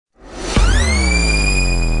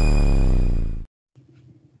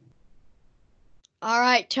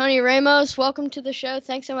right, Tony Ramos, welcome to the show.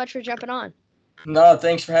 Thanks so much for jumping on. No,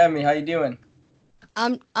 thanks for having me. How you doing?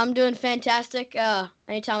 I'm doing fantastic.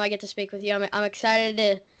 Anytime I get to speak with you, I'm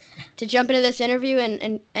excited to jump into this interview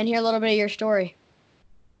and hear a little bit of your story.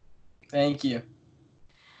 Thank you.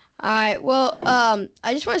 All right. Well,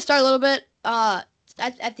 I just want to start a little bit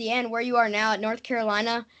at the end where you are now at North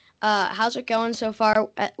Carolina. How's it going so far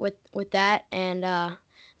with that and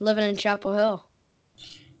living in Chapel Hill?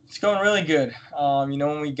 It's going really good.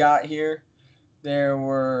 When we got here, there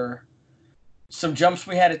were some jumps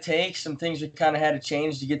we had to take, some things we kind of had to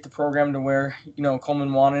change to get the program to where,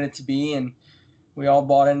 Coleman wanted it to be. And we all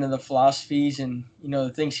bought into the philosophies and, the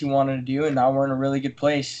things he wanted to do. And now we're in a really good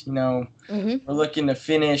place. Mm-hmm. We're looking to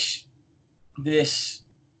finish this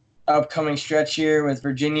upcoming stretch here with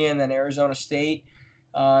Virginia and then Arizona State,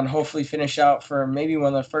 and hopefully finish out for maybe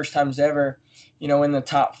one of the first times ever, in the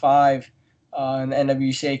top five in the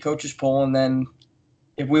NWCA coaches poll. And then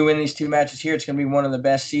if we win these two matches here, it's going to be one of the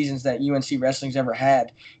best seasons that UNC Wrestling's ever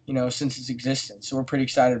had, since its existence. So we're pretty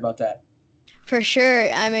excited about that. For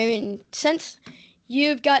sure. I mean, since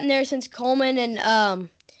you've gotten there since Coleman and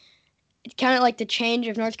kind of like the change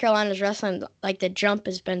of North Carolina's wrestling, like the jump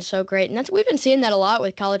has been so great, and we've been seeing that a lot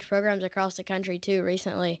with college programs across the country too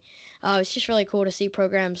recently. It's just really cool to see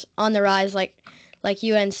programs on the rise like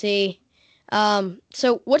UNC.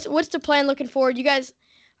 So what's the plan looking forward?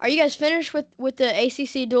 Are you guys finished with the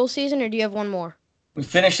ACC dual season, or do you have one more? We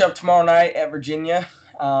finish up tomorrow night at Virginia,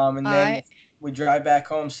 and All then right. we drive back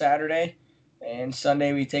home Saturday, and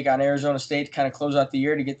Sunday we take on Arizona State to kind of close out the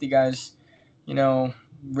year to get the guys,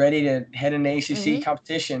 ready to head into ACC Mhm.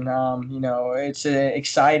 competition. It's an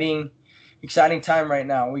exciting time right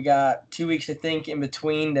now. We got 2 weeks, I think, in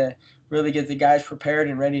between to really get the guys prepared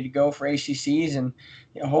and ready to go for ACCs, and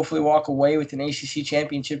hopefully walk away with an ACC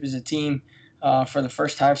championship as a team for the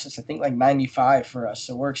first time since I think like '95 for us.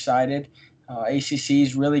 So we're excited. ACC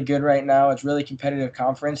is really good right now. It's really competitive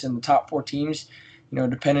conference, and the top four teams,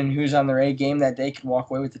 depending on who's on their A game that day, can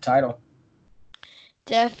walk away with the title.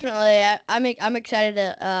 Definitely. I'm excited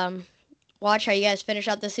to watch how you guys finish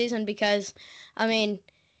out the season because, I mean,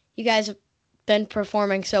 you guys have been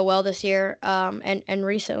performing so well this year and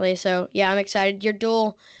recently. So yeah, I'm excited. Your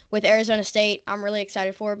duel with Arizona State, I'm really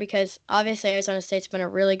excited for because obviously Arizona State's been a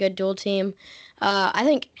really good duel team. I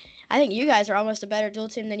think you guys are almost a better duel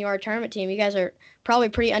team than you are a tournament team. You guys are probably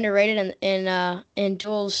pretty underrated in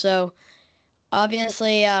duels. So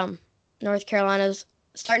obviously, North Carolina's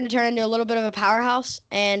starting to turn into a little bit of a powerhouse,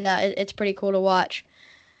 and it's pretty cool to watch.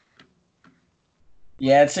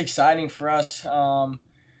 Yeah, it's exciting for us.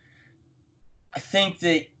 I think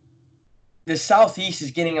that the Southeast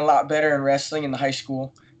is getting a lot better in wrestling in the high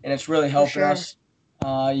school, and it's really For helping sure. us.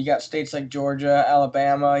 You got states like Georgia,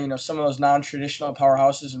 Alabama, some of those non-traditional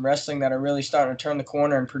powerhouses in wrestling that are really starting to turn the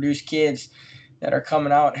corner and produce kids that are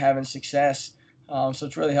coming out and having success. So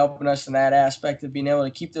it's really helping us in that aspect of being able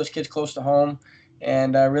to keep those kids close to home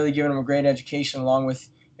and really giving them a great education along with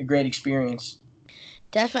a great experience.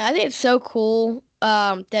 Definitely. I think it's so cool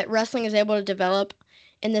that wrestling is able to develop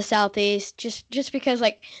in the Southeast just because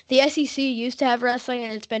like the SEC used to have wrestling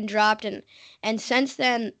and it's been dropped and since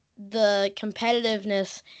then the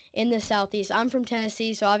competitiveness in the Southeast. I'm from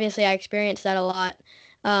Tennessee, so obviously I experienced that a lot.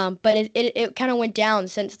 But it kind of went down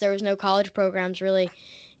since there was no college programs really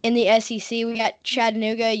in the SEC. We got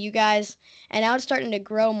Chattanooga, you guys, and now it's starting to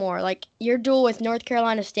grow more. Like your duel with North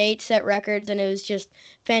Carolina State set records, and it was just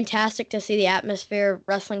fantastic to see the atmosphere of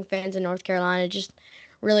wrestling fans in North Carolina. Just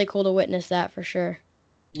really cool to witness that for sure.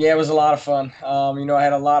 Yeah, it was a lot of fun. I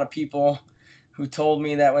had a lot of people who told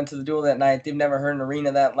me that went to the duel that night. They've never heard an arena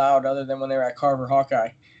that loud other than when they were at Carver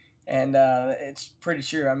Hawkeye. And it's pretty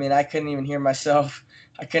true. I mean, I couldn't even hear myself.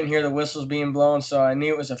 I couldn't hear the whistles being blown, so I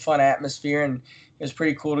knew it was a fun atmosphere, and it was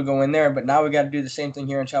pretty cool to go in there. But now we got to do the same thing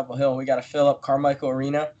here in Chapel Hill. We got to fill up Carmichael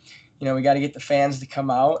Arena. We got to get the fans to come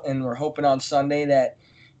out, and we're hoping on Sunday that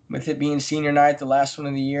with it being senior night, the last one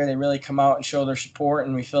of the year, they really come out and show their support,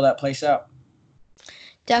 and we fill that place out.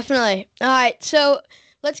 Definitely. All right, so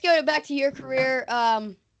let's go back to your career.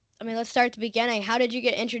 I mean, let's start at the beginning. How did you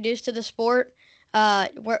get introduced to the sport? How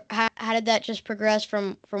did that just progress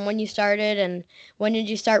from when you started, and when did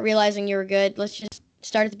you start realizing you were good? Let's just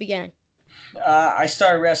start at the beginning. I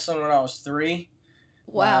started wrestling when I was 3.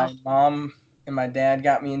 My Wow. mom and my dad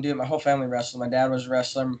got me into it. My whole family wrestled. My dad was a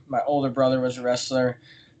wrestler. My older brother was a wrestler.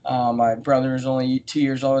 My brother was only 2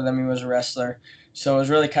 years older than me, was a wrestler. So it was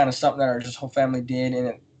really kind of something that our just whole family did.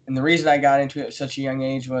 And the reason I got into it at such a young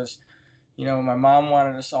age was, my mom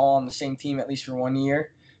wanted us all on the same team at least for 1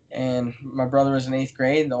 year. And my brother was in 8th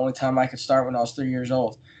grade. The only time I could start when I was 3 years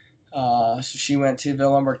old. So she went to the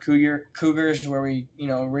Lombard Cougars, where we,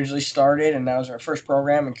 originally started, and that was our first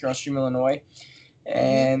program in Carroll Stream, Illinois. Mm-hmm.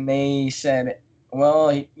 And they said,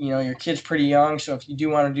 well, your kid's pretty young, so if you do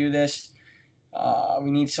want to do this,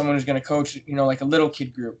 we need someone who's going to coach, like a little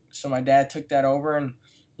kid group. So my dad took that over, and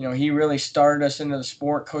he really started us into the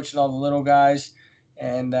sport, coaching all the little guys,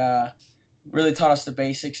 and really taught us the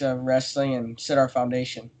basics of wrestling and set our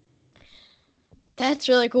foundation. That's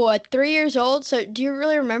really cool. At 3 years old, so do you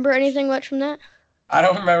really remember anything much from that? I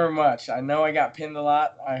don't remember much. I know I got pinned a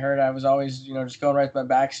lot. I heard I was always, just going right to my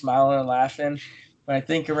back, smiling and laughing. But I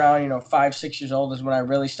think around, 5, 6 years old is when I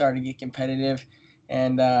really started to get competitive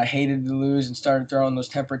and hated to lose and started throwing those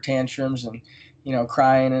temper tantrums and,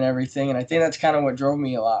 crying and everything. And I think that's kind of what drove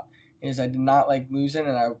me a lot is I did not like losing,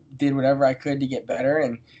 and I did whatever I could to get better.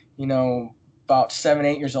 And, about 7,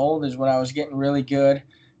 8 years old is when I was getting really good.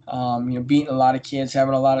 Beating a lot of kids,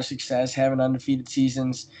 having a lot of success, having undefeated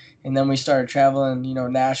seasons. And then we started traveling,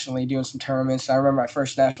 nationally, doing some tournaments. I remember my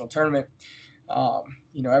first national tournament.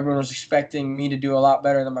 Everyone was expecting me to do a lot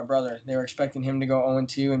better than my brother. They were expecting him to go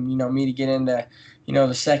 0-2 and, me to get into,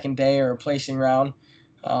 the second day or a placing round.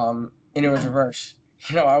 And it was reverse.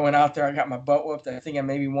 I went out there, I got my butt whooped. I think I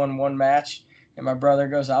maybe won one match. And my brother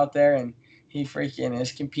goes out there and he freaking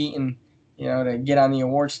is competing, to get on the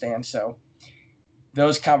award stand. So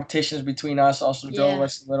those competitions between us also drove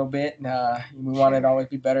us a little bit. We wanted to always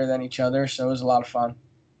be better than each other, so it was a lot of fun.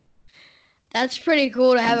 That's pretty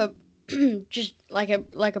cool to have a just like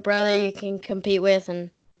a brother you can compete with and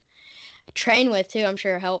train with too. I'm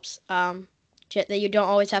sure it helps. That you don't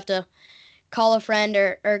always have to call a friend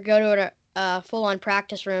or go to a full-on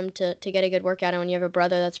practice room to get a good workout. And when you have a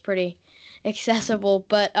brother, that's pretty accessible.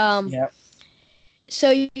 But Yeah.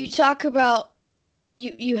 so you talk about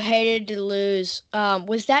you hated to lose.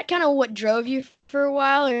 Was that kind of what drove you for a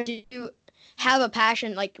while, or did you have a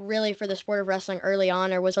passion like really for the sport of wrestling early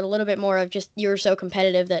on, or was it a little bit more of just you were so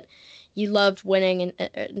competitive that you loved winning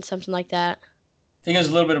and something like that? I think it was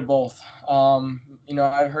a little bit of both.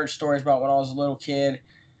 I've heard stories about when I was a little kid,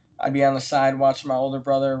 I'd be on the side watching my older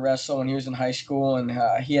brother wrestle when he was in high school, and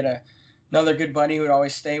he had another good buddy who would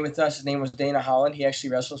always stay with us. His name was Dana Holland. He actually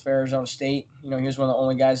wrestles for Arizona State. He was one of the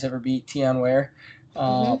only guys to ever beat Tion Ware.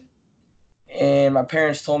 Mm-hmm. And my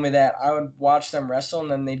parents told me that I would watch them wrestle,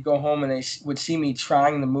 and then they'd go home and they would see me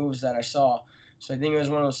trying the moves that I saw. So I think it was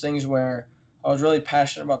one of those things where I was really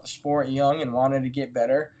passionate about the sport young and wanted to get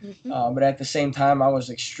better. Mm-hmm. But at the same time, I was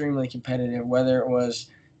extremely competitive, whether it was,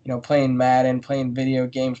 playing Madden, playing video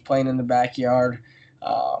games, playing in the backyard,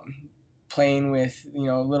 playing with,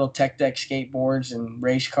 little tech deck skateboards and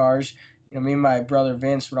race cars. Me and my brother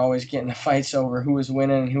Vince would always get into fights over who was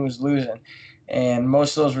winning and who was losing. And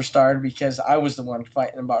most of those were started because I was the one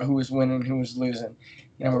fighting about who was winning and who was losing.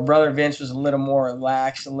 My brother Vince was a little more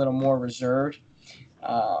relaxed, a little more reserved.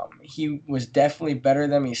 He was definitely better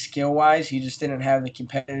than me skill-wise. He just didn't have the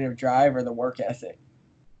competitive drive or the work ethic.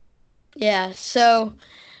 Yeah. So,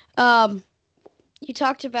 um, you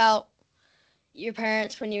talked about your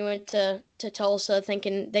parents when you went to Tulsa,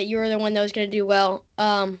 thinking that you were the one that was going to do well.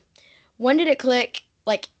 When did it click?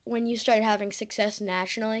 Like when you started having success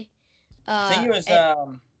nationally? I think it was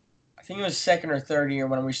And, second or third year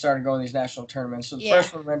when we started going to these national tournaments. So the yeah.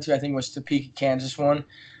 first one we went to, I think, was Topeka, Kansas one.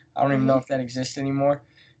 I don't even Mm-hmm. know if that exists anymore.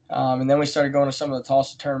 And then we started going to some of the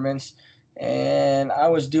Tulsa tournaments, and I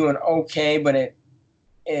was doing okay, but it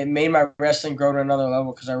made my wrestling grow to another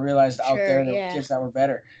level because I realized out Sure. there there were Yeah. kids that were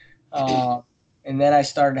better. And then I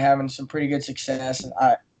started having some pretty good success. And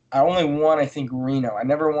I only won, I think, Reno. I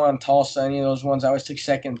never won Tulsa, any of those ones. I always took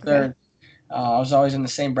second and third. Okay. I was always in the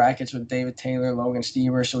same brackets with David Taylor, Logan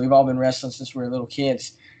Stever. So we've all been wrestling since we were little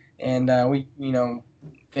kids. And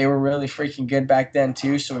they were really freaking good back then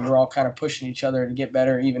too. So we were all kind of pushing each other to get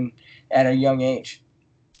better even at a young age.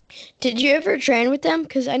 Did you ever train with them?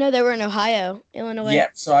 Because I know they were in Ohio, Illinois, Yeah.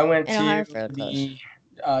 So I went and to Ohio fairly close.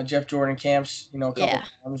 the Jeff Jordan camps, a couple Yeah.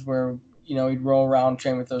 times where, he'd roll around,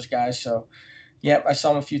 train with those guys. So, yep, I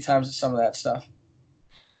saw him a few times at some of that stuff.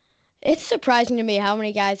 It's surprising to me how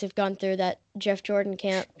many guys have gone through that Jeff Jordan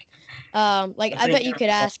camp. Like I I think bet you could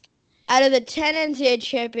ask, out of the 10 NCAA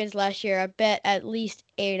champions last year, I bet at least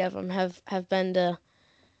 8 of them have been to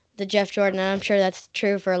the Jeff Jordan, and I'm sure that's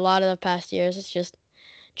true for a lot of the past years. It's just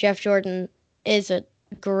Jeff Jordan is a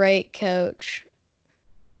great coach.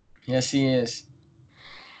 yes, he is.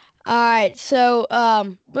 All right, so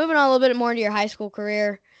moving on a little bit more into your high school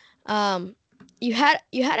career, um, you had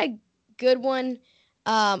a good one.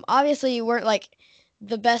 Obviously, you weren't like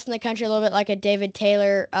the best in the country, a little bit like a David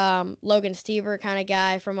Taylor, Logan Stever kind of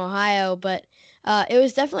guy from Ohio, but it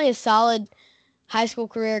was definitely a solid high school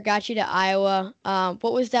career got you to Iowa.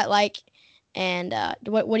 What was that like? And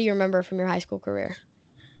what do you remember from your high school career?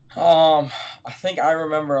 I think I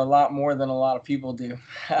remember a lot more than a lot of people do.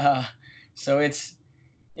 So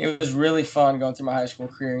it was really fun going through my high school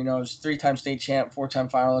career. You know, I was 3-time state champ, 4-time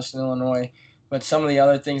finalist in Illinois. But some of the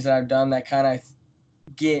other things that I've done that kind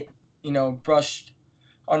of get, brushed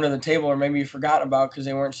under the table or maybe forgotten about because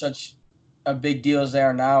they weren't such a big deal as they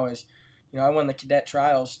are now is, I won the cadet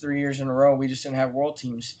trials 3 years in a row. We just didn't have world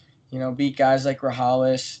teams. Beat guys like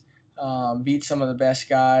Rahales, beat some of the best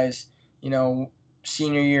guys.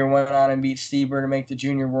 Senior year went on and beat Stieber to make the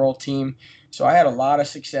junior world team. So I had a lot of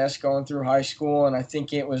success going through high school, and I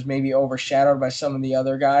think it was maybe overshadowed by some of the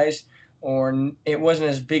other guys, or it wasn't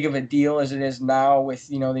as big of a deal as it is now with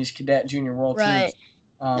these cadet junior world Right. teams.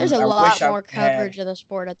 There's a I lot wish I more had, coverage of the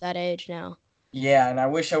sport at that age now. yeah, and I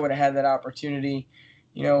wish I would have had that opportunity.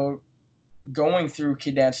 You know, Going through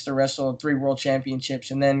cadets to wrestle in 3 world championships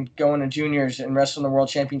and then going to juniors and wrestling the world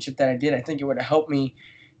championship that I did, I think it would have helped me,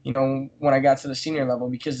 when I got to the senior level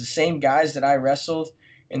because the same guys that I wrestled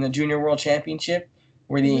in the junior world championship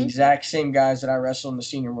were the Hmm. exact same guys that I wrestled in the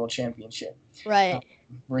senior world championship. Uh, Right.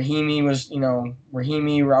 Rahimi,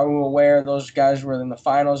 Raul Ware, those guys were in the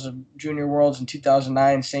finals of junior worlds in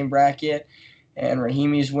 2009, same bracket. And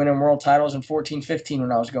Rahimi's winning world titles in 14-15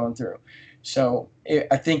 when I was going through. So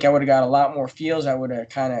I think I would have got a lot more feels. I would have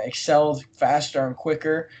kind of excelled faster and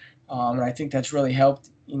quicker. And I think that's really helped,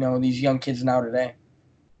 these young kids now today.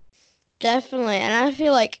 Definitely. And I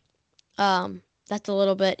feel like that's a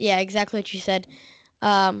little bit, yeah, exactly what you said.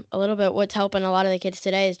 A little bit what's helping a lot of the kids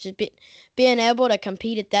today is just being able to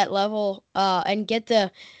compete at that level and get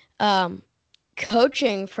the um,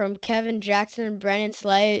 coaching from Kevin Jackson and Brennan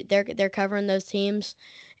Slay. They're covering those teams,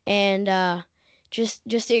 and just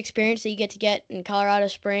the experience that you get in Colorado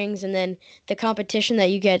Springs, and then the competition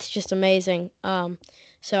that you get is just amazing.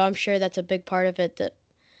 So I'm sure that's a big part of it. That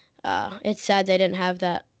it's sad they didn't have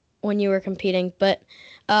that when you were competing. But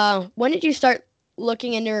when did you start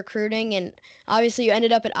looking into recruiting? And obviously you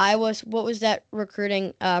ended up at Iowa. So what was that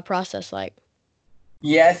recruiting process like?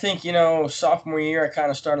 Yeah, I think sophomore year I kind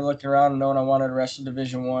of started looking around and knowing I wanted to wrestle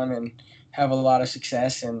Division One and have a lot of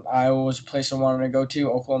success. And Iowa was a place I wanted to go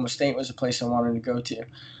to. Oklahoma State was a place I wanted to go to.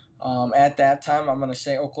 At that time, I'm going to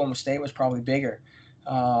say Oklahoma State was probably bigger.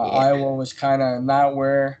 Yeah. Iowa was kind of not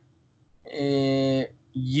where it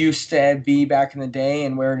used to be back in the day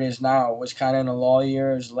and where it is now. It was kind of in a lull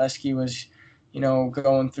year as Lesky was,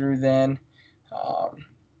 going through then. Um,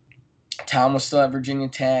 Tom was still at Virginia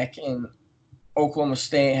Tech, and Oklahoma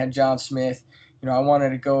State had John Smith. I wanted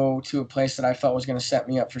to go to a place that I felt was going to set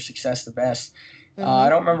me up for success the best. I Mhm.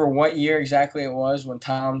 don't remember what year exactly it was when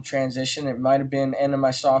Tom transitioned. It might have been end of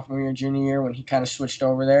my sophomore year, junior year when he kind of switched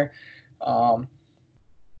over there. Um,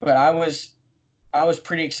 but I was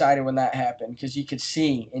pretty excited when that happened because you could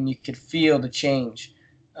see and you could feel the change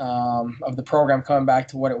of the program coming back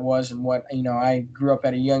to what it was and what I grew up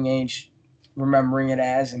at a young age remembering it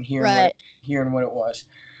as and Right. hearing what it was.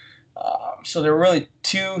 So there were really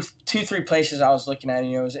three places I was looking at.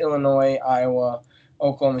 It was Illinois, Iowa,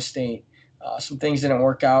 Oklahoma State. Some things didn't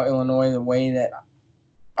work out. Illinois the way that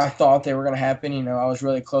I thought they were going to happen. I was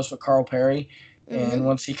really close with Carl Perry, and Mhm.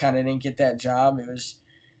 once he kind of didn't get that job, it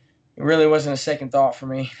really wasn't a second thought for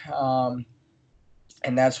me.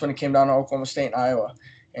 And that's when it came down to Oklahoma State and Iowa,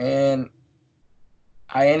 and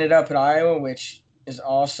I ended up at Iowa, which is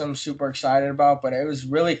awesome, super excited about. But it was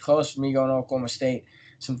really close for me going to Oklahoma State.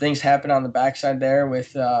 Some things happened on the backside there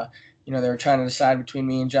with, they were trying to decide between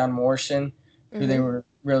me and John Morrison, who they Mhm. were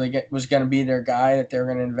was going to be their guy that they were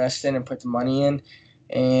going to invest in and put the money in.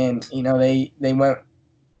 And, they went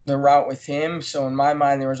the route with him. So in my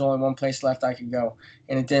mind, there was only one place left I could go.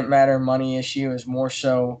 And it didn't matter money issue. It was more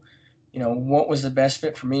so what was the best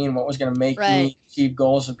fit for me and what was going to make Right. me achieve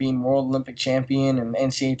goals of being world Olympic champion and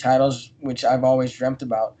NCAA titles, which I've always dreamt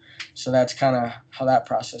about. So that's kind of how that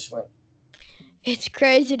process went. It's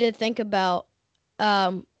crazy to think about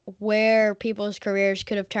um, where people's careers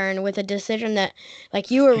could have turned with a decision that,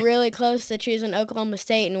 like, you were really close to choosing Oklahoma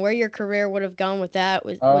State, and where your career would have gone with that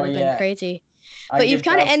would Oh have been yeah, crazy. I But you've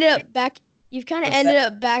give kind of John ended Smith. up back. You've kind of What's ended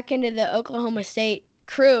that? up back into the Oklahoma State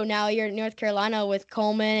crew. Now you're in North Carolina with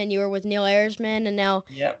Coleman, and you were with Neil Ayers,man, and now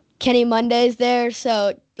Yep. Kenny Monday's there.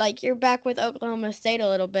 So like you're back with Oklahoma State a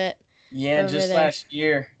little bit Yeah, over just there. last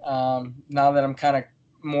year. Now that I'm kind of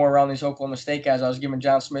more around these Oklahoma State guys, I was giving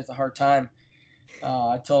John Smith a hard time.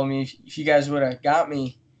 I told him if you guys would have got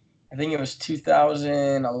me, I think it was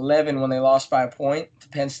 2011 when they lost by a point to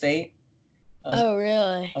Penn State. Oh,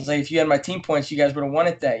 really? I was like, if you had my team points, you guys would have won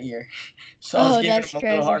it that year. So I was Oh, giving him that's a little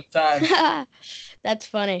crazy. hard time. That's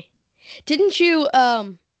funny. Didn't you?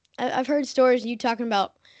 I've heard stories of you talking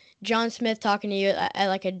about John Smith talking to you at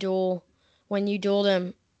like a duel when you dueled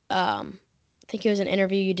him. I think it was an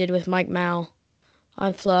interview you did with Mike Mao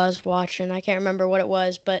on Flow. I was watching. I can't remember what it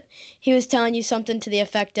was, but he was telling you something to the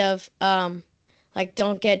effect of, like,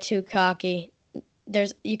 don't get too cocky.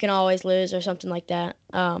 You can always lose or something like that.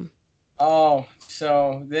 Oh,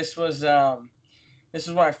 so this was when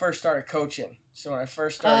I first started coaching. So when I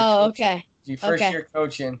first started Oh, coaching, okay, the first okay, year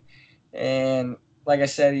coaching, and like I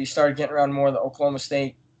said, you started getting around more of the Oklahoma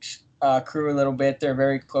State crew a little bit. They're a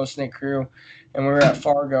very close knit crew, and we were at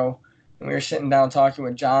Fargo, and we were sitting down talking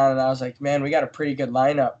with John, and I was like, "Man, we got a pretty good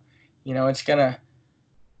lineup. You know,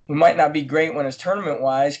 we might not be great when it's tournament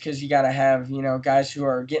wise because you got to have guys who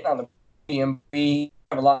are getting on the podium. We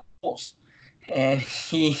have a lot of holes." And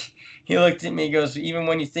he looked at me, and goes, "Even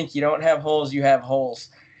when you think you don't have holes, you have holes."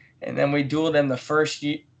 And then we dueled them the first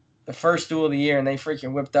duel of the year, and they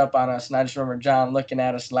freaking whipped up on us. And I just remember John looking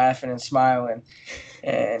at us, laughing and smiling,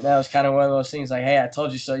 and that was kind of one of those things like, "Hey, I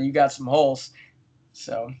told you so. You got some holes."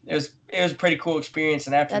 So it was a pretty cool experience.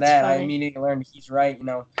 And after that's that, I funny. immediately learned he's right.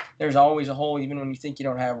 There's always a hole, even when you think you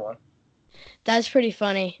don't have one. That's pretty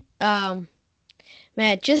funny.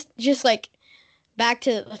 Man, just like back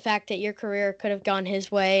to the fact that your career could have gone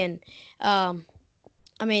his way, and um,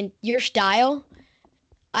 I mean your style.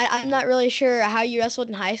 I'm not really sure how you wrestled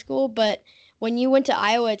in high school, but when you went to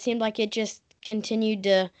Iowa, it seemed like it just continued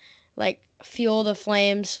to like fuel the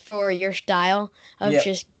flames for your style of Yep.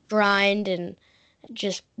 just grind and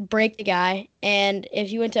just break the guy. And if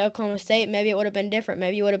you went to Oklahoma State, maybe it would have been different.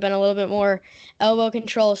 Maybe you would have been a little bit more elbow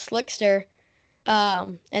control, slickster.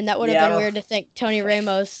 And that would have Yeah, been weird to think Tony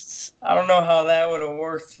Ramos. I don't know how that would have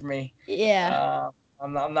worked for me. Yeah, Uh,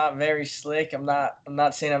 I'm not very slick. I'm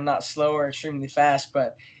not saying I'm not slow or extremely fast,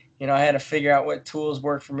 but I had to figure out what tools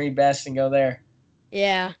work for me best and go there.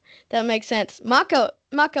 yeah, that makes sense. Mako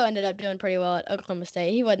ended up doing pretty well at Oklahoma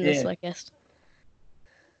State. He wasn't the Yeah. slickest.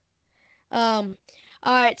 Um,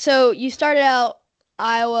 all right, so you started out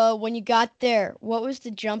Iowa. When you got there, what was the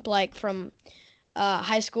jump like from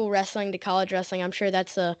high school wrestling to college wrestling? I'm sure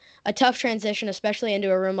that's a tough transition, especially into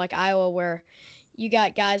a room like Iowa where you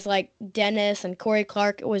got guys like Dennis and Corey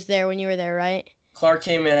Clark was there when you were there, right? Clark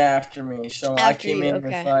came in after me, so I After came you, in with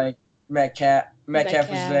okay. like Metcalf. Metcalf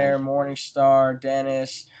was there, Metcalf. Morningstar,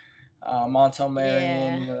 Dennis, Montel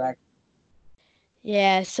Marion. Yeah. That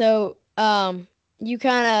Yeah, so you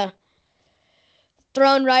kind of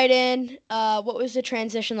thrown right in. What was the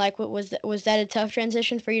transition like? Was that a tough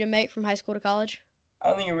transition for you to make from high school to college? I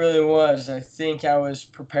don't think it really was. I think I was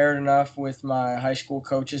prepared enough with my high school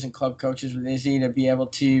coaches and club coaches with Izzy to be able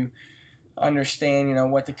to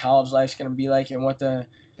understand, what the college life's going to be like and what's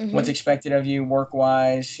Mhm. expected of you work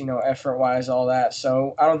wise, effort wise, all that.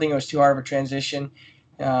 So I don't think it was too hard of a transition.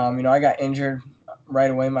 I got injured right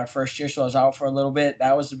away my first year, so I was out for a little bit.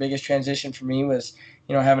 That was the biggest transition for me was,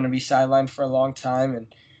 having to be sidelined for a long time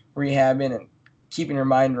and rehabbing and keeping your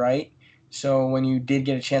mind right. So when you did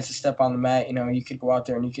get a chance to step on the mat, you could go out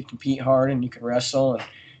there and you could compete hard and you could wrestle and,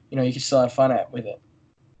 you could still have fun with it.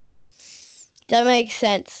 That makes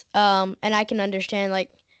sense. And I can understand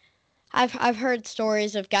like I've heard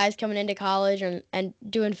stories of guys coming into college and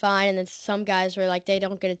doing fine, and then some guys where like they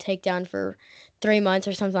don't get a takedown for 3 months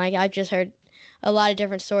or something like that. I've just heard a lot of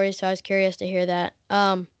different stories, so I was curious to hear that.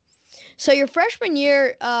 So your freshman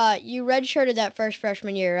year, you redshirted that first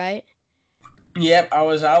freshman year, right? Yep, I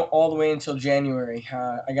was out all the way until January.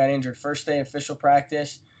 I got injured first day official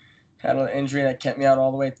practice. Had an injury that kept me out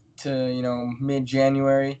all the way to mid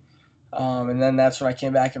January, and then that's when I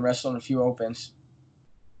came back and wrestled in a few opens.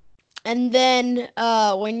 And then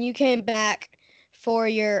when you came back for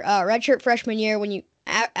your redshirt freshman year, when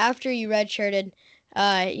after you redshirted,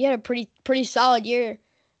 you had a pretty solid year,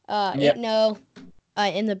 Yep. 8-0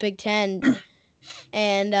 in the Big Ten,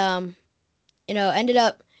 and ended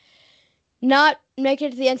up not making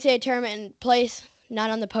it to the NCAA tournament and place not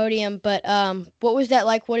on the podium. But what was that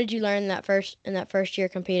like? What did you learn in that first year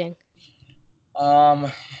competing?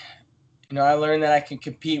 Um, I learned that I could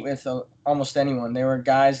compete with almost anyone. There were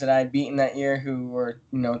guys that I had beaten that year who were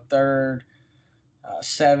third,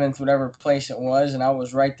 seventh, whatever place it was, and I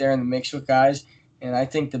was right there in the mix with guys. And I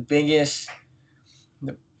think the biggest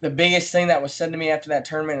thing that was said to me after that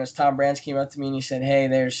tournament was Tom Brands came up to me and he said, "Hey,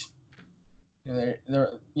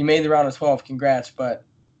 you made the round of 12. Congrats, but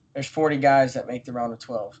there's 40 guys that make the round of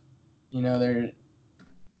 12. There.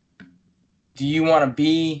 Do you want to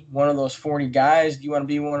be one of those 40 guys? Do you want to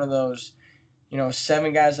be one of those,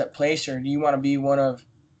 seven guys that place, or do you want to be one of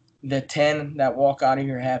the 10 that walk out of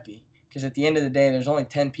here happy? Because at the end of the day, there's only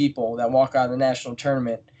 10 people that walk out of the national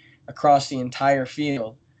tournament across the entire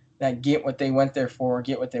field that get what they went there for,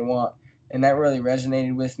 get what they want. And that really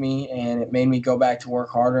resonated with me, and it made me go back to work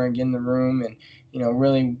harder and get in the room and,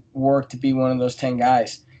 really work to be one of those 10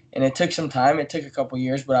 guys. And it took some time. It took a couple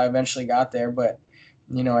years, but I eventually got there. But,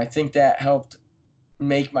 I think that helped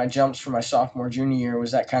make my jumps for my sophomore, junior year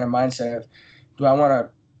was that kind of mindset of, do I want to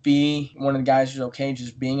be one of the guys who's okay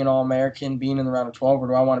just being an All-American, being in the round of 12, or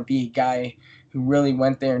do I want to be a guy who really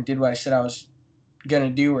went there and did what I said I was going to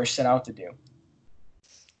do or set out to do?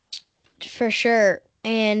 For sure.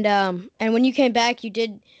 And when you came back, you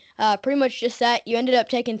did pretty much just that. You ended up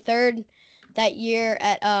taking third that year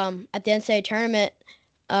at the NCAA tournament,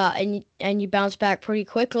 and you bounced back pretty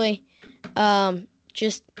quickly.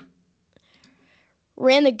 Just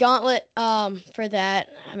ran the gauntlet for that.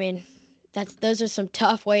 I mean, those are some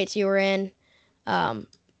tough weights you were in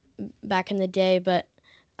back in the day. But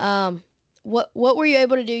what were you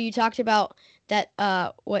able to do? You talked about that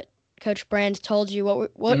what Coach Brands told you.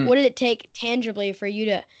 What did it take tangibly for you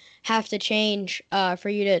to have to change for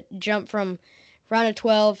you to jump from round of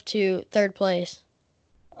 12 to third place?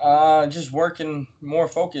 Just working more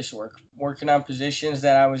focus work, working on positions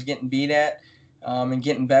that I was getting beat at, and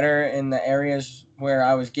getting better in the areas where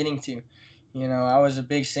I was getting to. I was a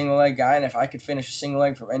big single leg guy, and if I could finish a single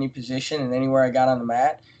leg from any position and anywhere I got on the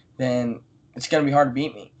mat, then it's going to be hard to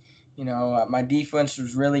beat me. My defense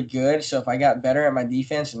was really good, so if I got better at my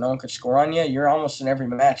defense and no one could score on you, you're almost in every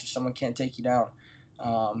match if someone can't take you down.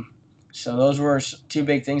 So those were two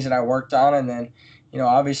big things that I worked on, and then,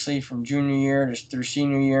 obviously from junior year to through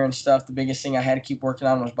senior year and stuff, the biggest thing I had to keep working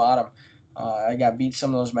on was bottom. I got beat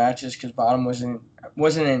some of those matches because bottom wasn't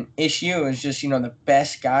an issue. It was just, the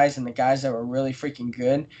best guys and the guys that were really freaking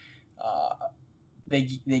good,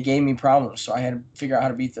 they gave me problems, so I had to figure out how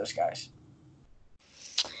to beat those guys.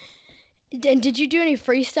 And did you do any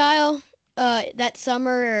freestyle that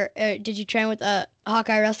summer, or did you train with a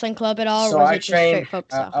Hawkeye Wrestling Club at all, So or was I it just straight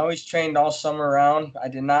focus I off? always trained all summer round. I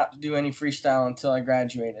did not do any freestyle until I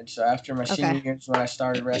graduated. So after my senior Okay. year is when I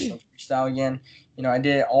started wrestling freestyle again. I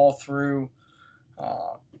did it all through,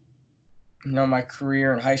 my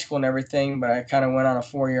career in high school and everything, but I kind of went on a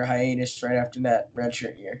 4-year hiatus right after that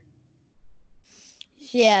redshirt year.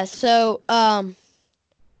 Yeah, so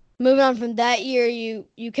moving on from that year,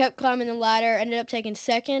 you kept climbing the ladder, ended up taking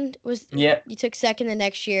second. Yeah. You took second the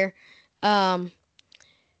next year.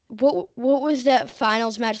 What was that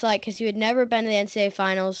finals match like? Because you had never been to the NCAA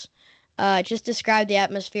finals. Just describe the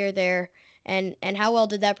atmosphere there, and how well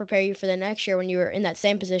did that prepare you for the next year when you were in that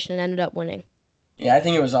same position and ended up winning? Yeah, I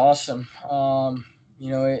think it was awesome.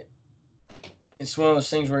 It's one of those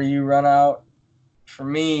things where you run out. For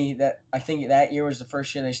me, that I think that year was the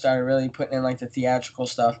first year they started really putting in like the theatrical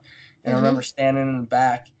stuff. And I remember standing in the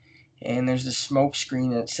back, and there's this smoke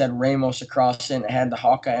screen that said Ramos across it, and it had the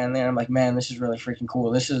Hawkeye in there. I'm like, man, this is really freaking cool.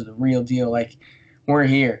 This is the real deal. Like, we're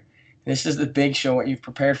here. This is the big show, what you've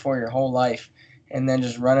prepared for your whole life. And then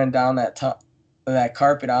just running down that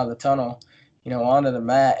carpet out of the tunnel, onto the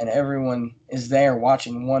mat, and everyone is there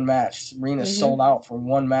watching one match. The arena's sold out for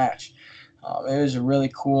one match. It was a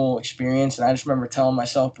really cool experience, and I just remember telling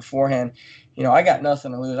myself beforehand, I got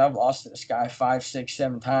nothing to lose. I've lost to this guy 5, 6,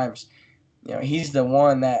 7 times. He's the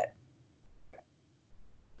one that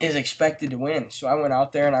is expected to win. So I went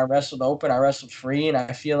out there and I wrestled open, I wrestled free, and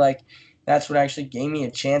I feel like that's what actually gave me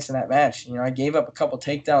a chance in that match. I gave up a couple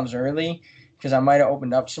takedowns early because I might have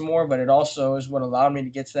opened up some more, but it also is what allowed me to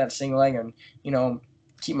get to that single leg and,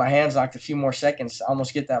 keep my hands locked a few more seconds,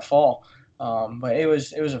 almost get that fall. But it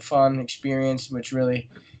was a fun experience, which really,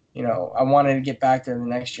 I wanted to get back there the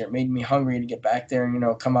next year. It made me hungry to get back there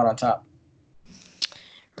and, come out on top.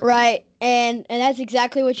 Right, and that's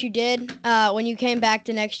exactly what you did. When you came back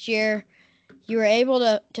the next year, you were able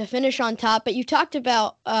to finish on top. But you talked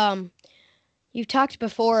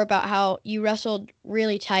before about how you wrestled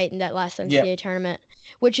really tight in that last NCAA tournament,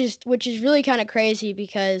 which is really kind of crazy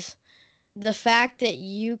because the fact that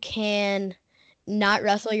you can not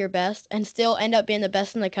wrestle your best and still end up being the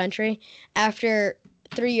best in the country after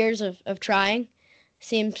 3 years of trying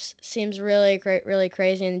seems really great, really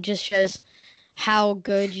crazy, and just shows how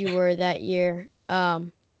good you were that year.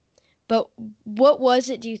 But what was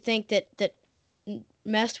it, do you think, that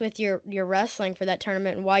messed with your wrestling for that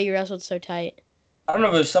tournament, and why you wrestled so tight? I don't know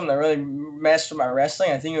if it was something that really messed with my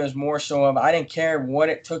wrestling. I think it was more so of I didn't care what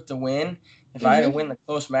it took to win. If I had to win the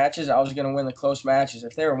close matches, I was going to win the close matches.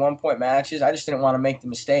 If they were 1-point matches, I just didn't want to make the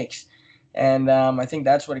mistakes. And I think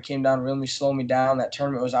that's what it came down to really slow me down. That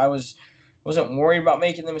tournament wasn't worried about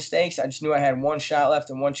making the mistakes. I just knew I had one shot left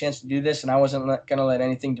and one chance to do this, and I wasn't going to let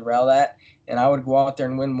anything derail that. And I would go out there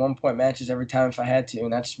and win 1-point matches every time if I had to,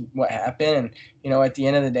 and that's what happened. And, at the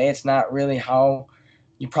end of the day, it's not really how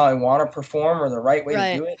you probably want to perform or the right way to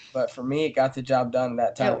Right. do it. But for me, it got the job done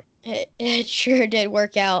that It, time. it sure did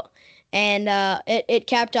work out. And it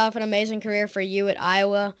capped off an amazing career for you at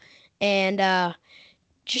Iowa. And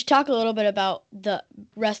just talk a little bit about the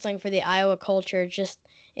wrestling for the Iowa culture. Just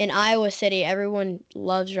in Iowa City, everyone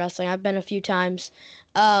loves wrestling. I've been a few times,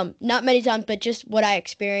 not many times, but just what I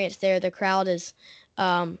experienced there. The crowd is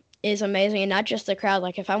amazing, and not just the crowd.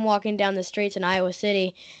 Like if I'm walking down the streets in Iowa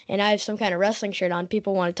City and I have some kind of wrestling shirt on,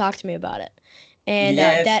 people want to talk to me about it. And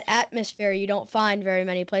Yeah, that atmosphere you don't find very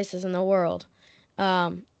many places in the world.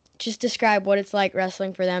 Um, just describe what it's like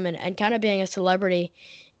wrestling for them and kind of being a celebrity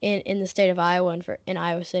in the state of Iowa and in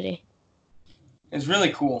Iowa City. it's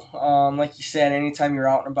really cool. Like you said, anytime you're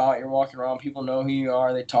out and about, you're walking around, people know who you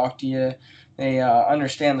are. They talk to you. They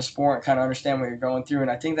understand the sport and kind of understand what you're going through.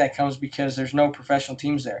 And I think that comes because there's no professional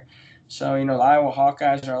teams there. So, the Iowa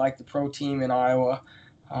Hawkeyes are like the pro team in Iowa.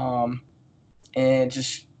 Um, and it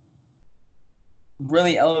just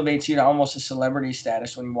really elevates you to almost a celebrity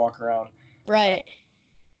status when you walk around. Right.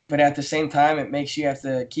 But at the same time, it makes you have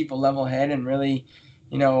to keep a level head and really,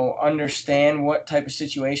 understand what type of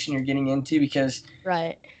situation you're getting into because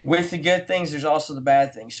Right. with the good things, there's also the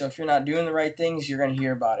bad things. So if you're not doing the right things, you're going to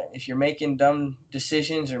hear about it. If you're making dumb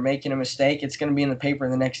decisions or making a mistake, it's going to be in the paper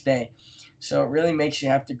the next day. So it really makes you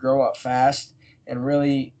have to grow up fast and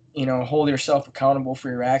really, hold yourself accountable for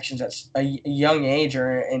your actions at a young age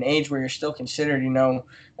or an age where you're still considered,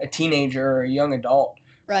 a teenager or a young adult.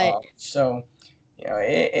 Right. So,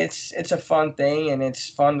 it's a fun thing, and it's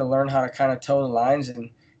fun to learn how to kind of toe the lines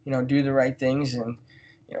and, do the right things and,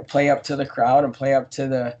 play up to the crowd and play up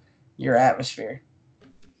to your atmosphere.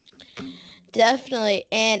 Definitely.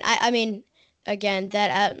 And I mean, again,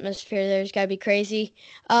 that atmosphere there's got to be crazy.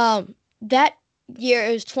 That year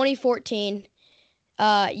it was 2014.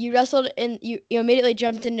 You wrestled in you immediately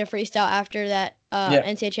jumped into freestyle after that Yeah.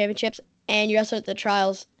 NCAA championships, and you wrestled at the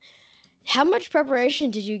trials. How much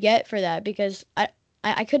preparation did you get for that? Because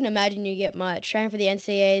I couldn't imagine you get much training for the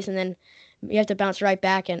NCAAs, and then you have to bounce right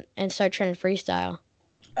back and start training freestyle.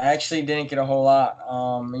 I actually didn't get a whole lot.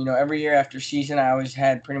 Every year after season, I always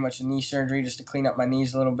had pretty much a knee surgery just to clean up my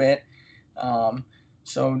knees a little bit. Um,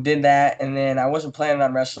 so did that, and then I wasn't planning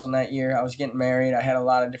on wrestling that year. I was getting married. I had a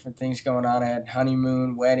lot of different things going on. I had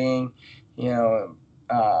honeymoon, wedding, you know,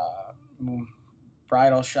 uh,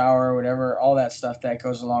 bridal shower, whatever, all that stuff that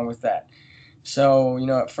goes along with that. So,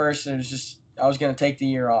 at first it was just I was going to take the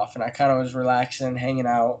year off, and I kind of was relaxing, hanging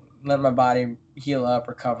out, letting my body heal up,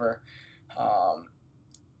 recover. Um,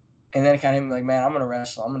 and then it kind of hit me like, man, I'm going to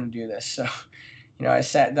wrestle. I'm going to do this. So, I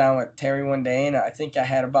sat down with Terry one day, and I think I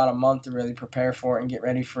had about a month to really prepare for it and get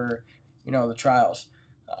ready for, the trials.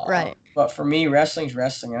 Right. But for me, wrestling's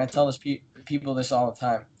wrestling, and I tell people this all the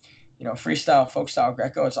time. Freestyle, folk style,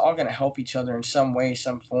 Greco, it's all going to help each other in some way,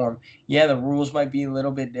 some form. Yeah, the rules might be a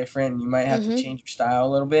little bit different, and you might have to Mhm. change your style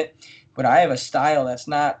a little bit. But I have a style that's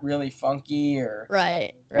not really funky or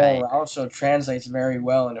Right. roll Right. around, so it translates very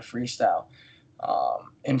well into freestyle.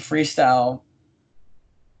 In freestyle,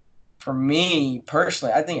 for me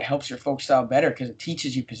personally, I think it helps your folk style better because it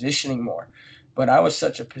teaches you positioning more. But I was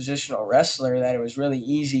such a positional wrestler that it was really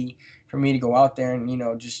easy for me to go out there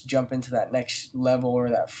and just jump into that next level or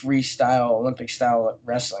that freestyle Olympic style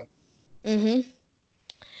wrestling. Mhm.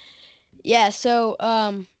 Yeah, so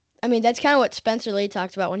I mean that's kind of what Spencer Lee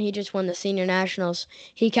talked about when he just won the senior nationals.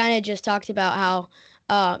 He kind of just talked about how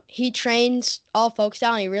he trains all folk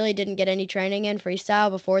style and he really didn't get any training in freestyle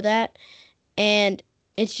before that. And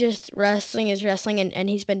it's just wrestling is wrestling and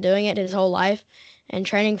he's been doing it his whole life and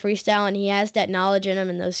training freestyle and he has that knowledge in him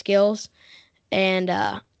and those skills and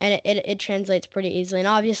it translates pretty easily. And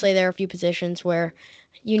obviously there are a few positions where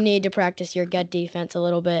you need to practice your gut defense a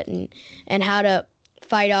little bit and how to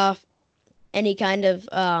fight off any kind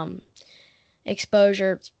of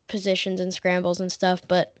exposure positions and scrambles and stuff.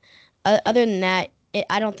 But other than that,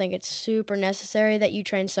 I don't think it's super necessary that you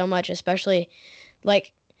train so much, especially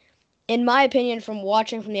like in my opinion, from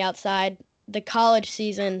watching from the outside, the college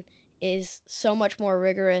season is so much more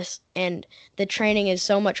rigorous and the training is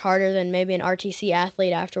so much harder than maybe an RTC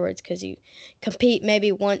athlete afterwards because you compete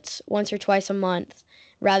maybe once or twice a month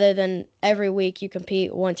rather than every week you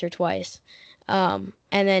compete once or twice. And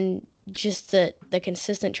then just the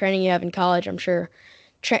consistent training you have in college, I'm sure,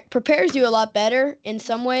 prepares you a lot better in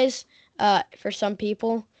some ways for some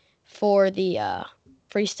people for the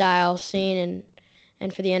freestyle scene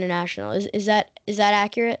and for the international. Is that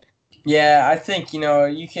accurate? Yeah, I think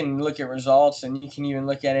you can look at results and you can even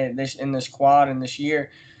look at it this quad and this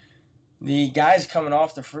year. The guys coming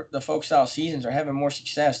off the folk style seasons are having more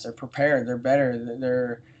success. They're prepared. They're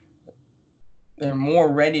better. they're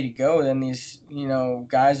more ready to go than these,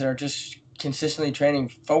 guys that are just consistently training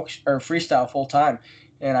folks or freestyle full time.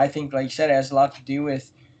 And I think, like you said, it has a lot to do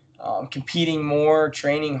with competing more,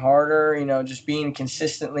 training harder, just being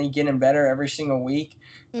consistently getting better every single week.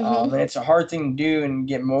 Mhm. And it's a hard thing to do and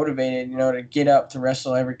get motivated, to get up to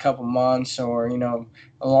wrestle every couple months or,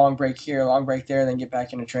 a long break here, a long break there, then get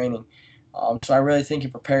back into training. So I really think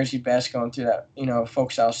it prepares you best going through that,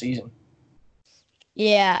 folk style season.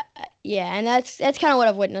 Yeah, yeah, and that's kind of what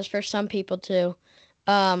I've witnessed for some people too.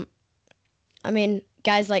 Um, I mean,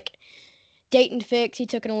 guys like Dayton Fix, he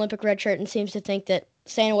took an Olympic red shirt and seems to think that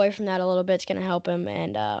staying away from that a little bit is going to help him.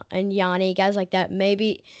 And Yanni, guys like that,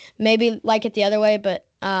 maybe like it the other way. But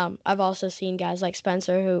I've also seen guys like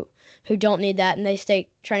Spencer who don't need that and they stay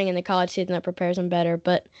training in the college season that prepares them better.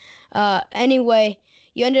 But anyway,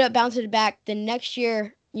 you ended up bouncing back the next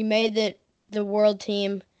year. You made the world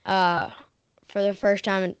team for the first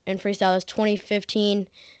time in freestyle. It was 2015.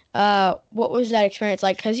 What was that experience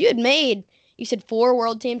like? Because you said 4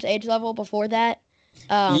 world teams age level before that.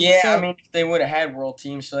 Yeah, I So mean, they would have had world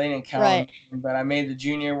teams, so they didn't count right, them. But I made the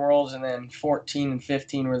junior worlds, and then 14 and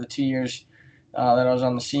 15 were the 2 years that I was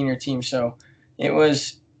on the senior team. So it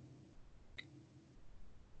was,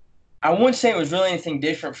 I wouldn't say it was really anything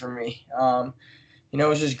different for me. It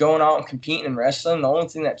was just going out and competing and wrestling. The only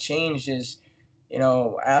thing that changed is,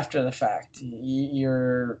 after the fact,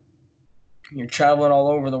 you're traveling all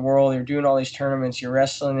over the world. You're doing all these tournaments. You're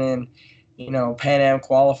wrestling in, Pan Am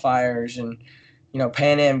qualifiers and,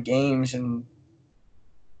 Pan Am games. And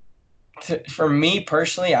for me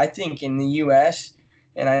personally, I think in the U.S.,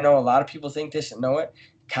 and I know a lot of people think this and know it,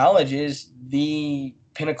 college is the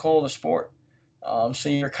pinnacle of the sport. So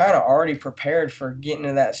you're kind of already prepared for getting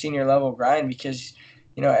to that senior level grind because,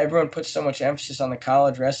 everyone puts so much emphasis on the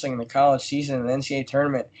college wrestling and the college season and the NCAA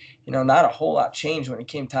tournament. Not a whole lot changed when it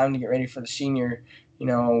came time to get ready for the senior,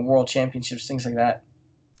 world championships, things like that.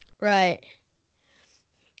 right,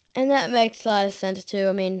 and that makes a lot of sense too.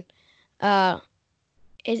 I mean, uh,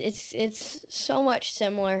 it's so much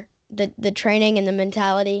similar. The training and the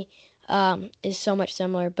mentality is so much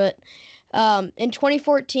similar. But in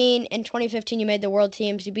 2014 and 2015, you made the world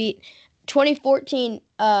teams. You beat 2014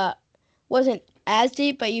 wasn't as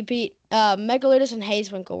deep, but you beat Megaludus and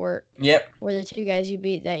Hazewinkle Yep. were the two guys you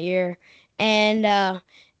beat that year, and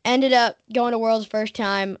ended up going to Worlds first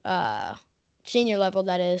time, senior level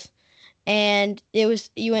that is, and it was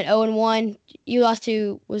you went 0-1. You lost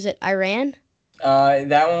to was it Iran?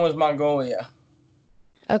 That one was Mongolia.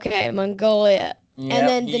 Okay, Mongolia, and Yep.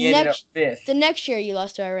 then He ended up the fifth. next year you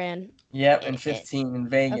lost to Iran. Yep. Eh, And eh, 15 in okay,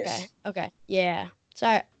 Vegas. okay, yeah,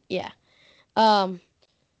 sorry, yeah. Um,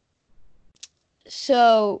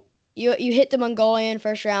 so you hit the Mongolian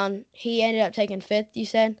first round. He ended up taking fifth. You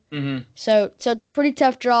said. Mm-hmm. So pretty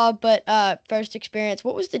tough draw, but first experience.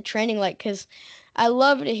 What was the training like? Because I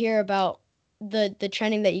love to hear about the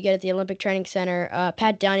training that you get at the Olympic Training Center.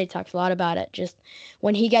 Pat Downey talks a lot about it. Just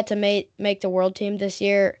when he got to make the world team this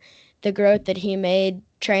year, the growth that he made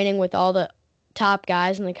training with all the top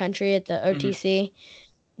guys in the country at the Mm-hmm. OTC.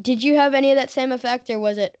 Did you have any of that same effect, or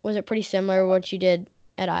was it pretty similar to what you did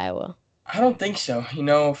at Iowa? I don't think so.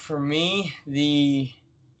 For me,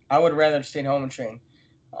 I would rather have stayed home and train.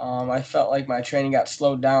 I felt like my training got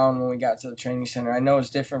slowed down when we got to the training center. I know it's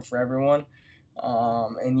different for everyone.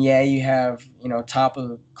 And yeah, you have, top of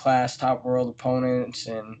the class, top world opponents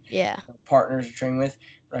and Yeah. partners to train with.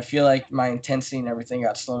 But I feel like my intensity and everything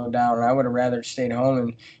got slowed down. And I would have rather stayed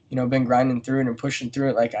home and, been grinding through it and pushing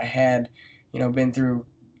through it like I had, been through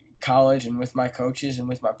college and with my coaches and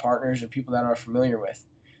with my partners and people that I'm familiar with.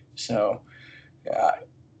 So, uh,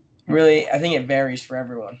 really, I think it varies for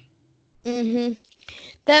everyone. Mhm.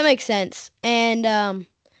 That makes sense. And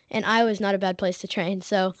Iowa's not a bad place to train,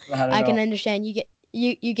 so Not at I can all. understand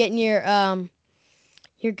you getting your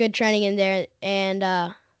good training in there.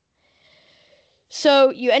 And so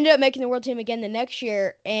you ended up making the world team again the next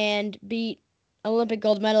year and beat Olympic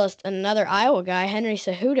gold medalist another Iowa guy, Henry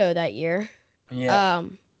Cejudo that year. Yeah.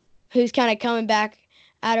 Um, who's kind of coming back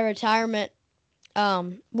out of retirement.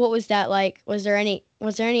 What was that like? Was there any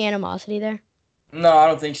animosity there? No, I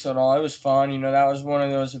don't think so at all. It was fun. That was one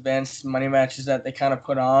of those events, money matches that they kind of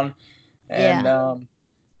put on, and Yeah.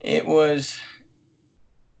 it was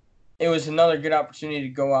it was another good opportunity to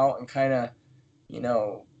go out and kind of, you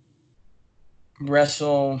know,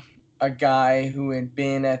 wrestle a guy who had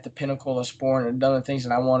been at the pinnacle of sport and done the things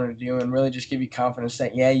that I wanted to do, and really just give you confidence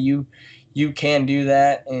that yeah, you can do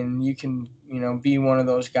that, and you can be one of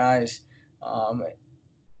those guys.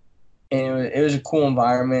 And it was a cool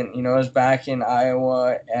environment. It was back in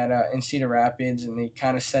Iowa in Cedar Rapids, and they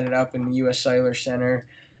kind of set it up in the U.S. Cellular Center.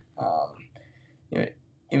 Um, It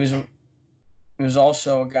was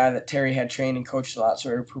also a guy that Terry had trained and coached a lot, so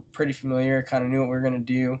we were pretty familiar. Kind of knew what we were going to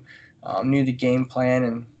do, knew the game plan,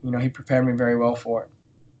 and he prepared me very well for it.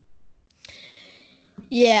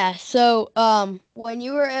 Yeah. So when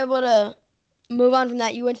you were able to move on from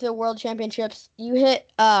that, you went to the World Championships. You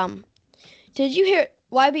hit did you hit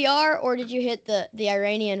YBR or did you hit the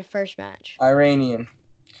Iranian first match? Iranian.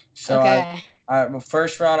 So Okay. well,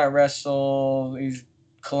 first round I wrestled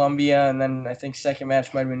Colombia, and then I think second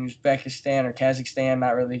match might have been Uzbekistan or Kazakhstan.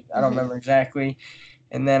 Not really, I don't remember exactly.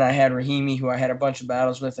 And then I had Rahimi, who I had a bunch of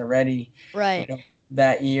battles with already. Right.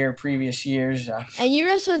 That year, previous years. And you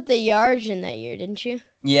wrestled the Yarjin that year, didn't you?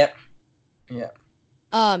 Yep.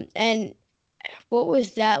 And what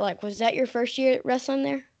was that like? Was that your first year wrestling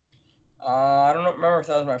there? I don't remember if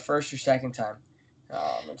that was my first or second time.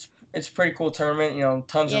 It's a pretty cool tournament.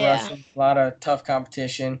 Tons of wrestling, a lot of tough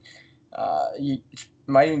competition. It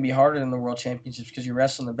might even be harder than the World Championships because you're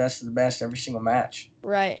wrestling the best of the best every single match.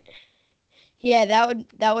 Right. Yeah,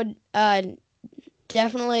 that would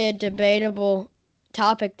definitely a debatable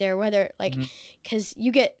topic there. Whether because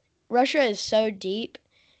Russia is so deep,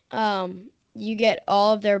 you get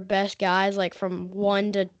all of their best guys like from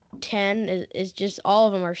 1 to 10 is just all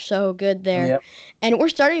of them are so good there. Yep. And we're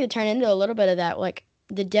starting to turn into a little bit of that. Like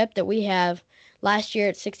the depth that we have last year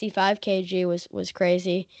at 65 kg was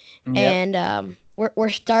crazy. Yep. And we're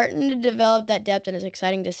starting to develop that depth, and it's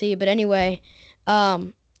exciting to see. But anyway,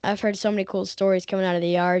 I've heard so many cool stories coming out of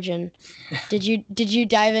the Yarj. And did you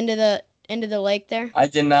dive into the lake there? I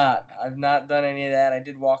did not. I've not done any of that. I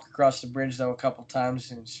did walk across the bridge though a couple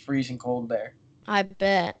times, and it's freezing cold there. I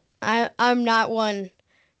bet. I'm not one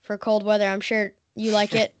for cold weather. I'm sure you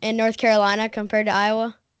like it in North Carolina compared to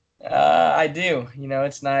Iowa. I do.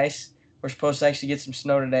 It's nice. We're supposed to actually get some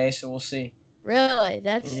snow today, so we'll see. Really?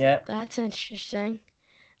 That's interesting.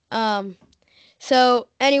 So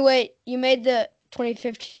anyway, you made the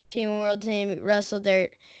 2015 World Team, wrestled there.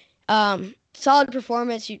 Solid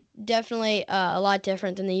performance. You definitely a lot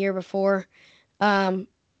different than the year before.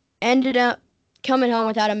 Ended up coming home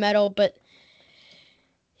without a medal, but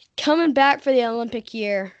coming back for the Olympic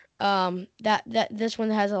year, that this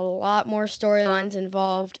one has a lot more storylines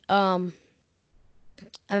involved. I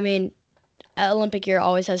mean, Olympic year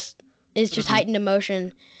always is just heightened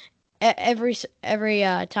emotion every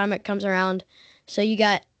time it comes around. So you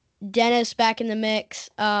got Dennis back in the mix,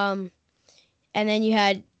 and then you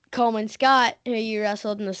had Coleman Scott, who you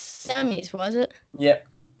wrestled in the semis, was it? Yep.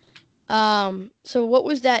 So what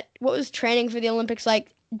was that? What was training for the Olympics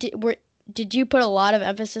like? Did you put a lot of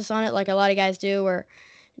emphasis on it, like a lot of guys do, or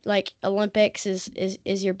like Olympics is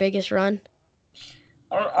your biggest run?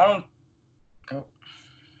 I don't. Oh,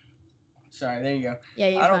 sorry. There you go. Yeah,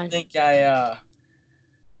 you're I don't fine. think I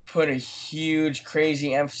put a huge,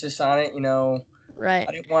 crazy emphasis on it. Right.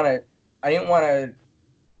 I didn't want to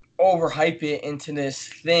overhype it into this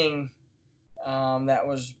thing that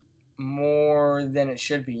was more than it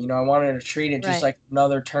should be. I wanted to treat it just like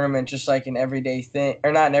another tournament, just like an everyday thing,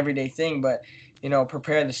 or not an everyday thing, but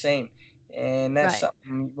prepare the same. And that's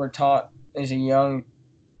something we're taught as a young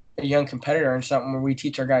competitor, and something where we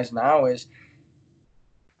teach our guys now is,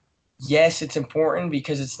 yes, it's important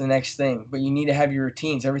because it's the next thing, but you need to have your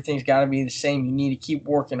routines. Everything's got to be the same. You need to keep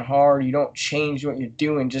working hard. You don't change what you're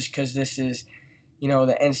doing just because this is, the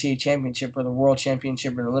NCAA championship or the world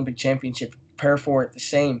championship or the Olympic championship. Prepare for it the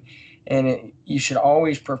same. And you should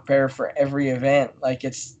always prepare for every event like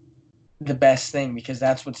it's the best thing, because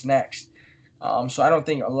that's what's next. So I don't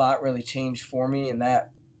think a lot really changed for me in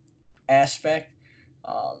that aspect.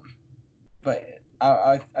 But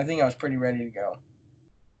I think I was pretty ready to go.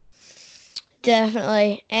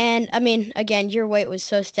 Definitely. And I mean, again, your weight was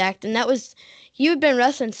so stacked, and you had been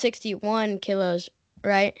wrestling 61 kilos,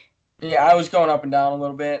 right? Yeah, I was going up and down a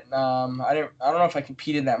little bit. I don't know if I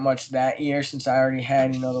competed that much that year, since I already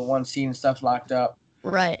had, the 1 seed and stuff locked up.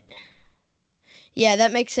 Right. Yeah,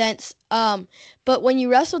 that makes sense. But when you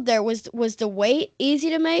wrestled there, was the weight easy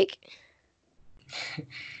to make?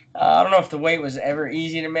 I don't know if the weight was ever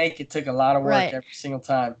easy to make. It took a lot of work every single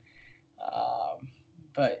time.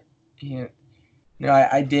 But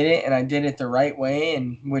I did it, and I did it the right way,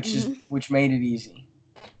 and which made it easy.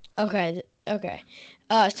 Okay.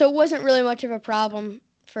 So it wasn't really much of a problem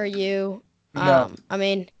for you. No. I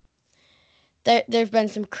mean, there's been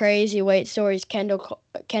some crazy weight stories. Kendall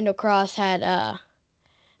Cross had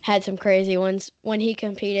some crazy ones when he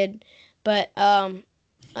competed, but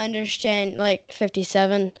understand like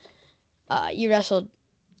 57. You wrestled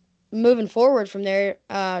moving forward from there,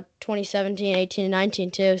 2017, 18, and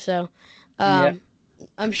 19 too. So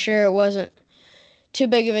I'm sure it wasn't too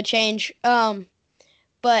big of a change.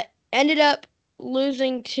 But ended up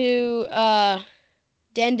losing to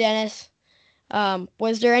Dan Dennis,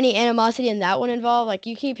 was there any animosity in that one involved? Like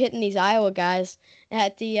you keep hitting these Iowa guys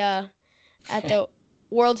at the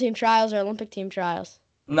World Team Trials or Olympic Team Trials.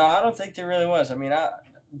 No, I don't think there really was. I mean,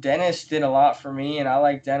 Dennis did a lot for me, and I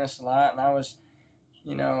like Dennis a lot. And I was,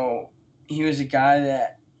 you know, he was a guy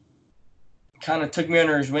that kind of took me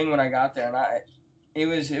under his wing when I got there, and it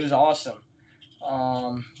was awesome.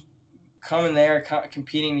 Um, Coming there,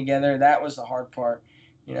 competing together, that was the hard part.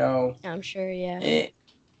 You know, I'm sure, yeah.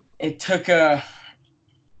 It took a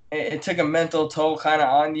mental toll kind of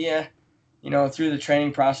on you, you know, through the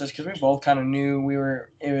training process because we both kind of knew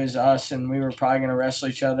it was us and we were probably going to wrestle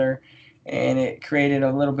each other, and it created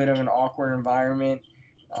a little bit of an awkward environment.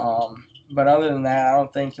 But other than that, I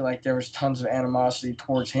don't think like there was tons of animosity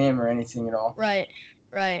towards him or anything at all. Right,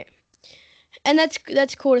 right. And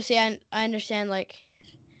that's cool to see. I understand like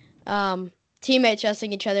teammates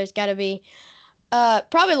wrestling each other has got to be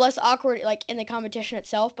probably less awkward like in the competition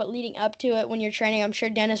itself, but leading up to it when you're training, I'm sure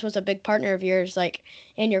Dennis was a big partner of yours like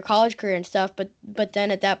in your college career and stuff, but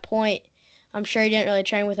then at that point, I'm sure you didn't really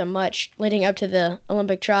train with him much leading up to the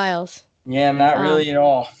Olympic trials. Yeah, not really at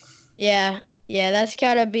all. Yeah. Yeah, that's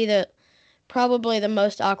got to be the probably the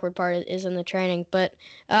most awkward part is in the training, but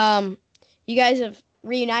you guys have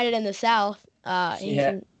reunited in the South.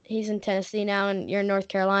 Yeah. He's in Tennessee now, and you're in North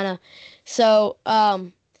Carolina. So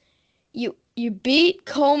you beat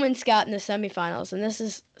Coleman Scott in the semifinals, and this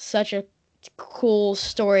is such a cool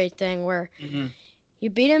story thing where Mm-hmm. you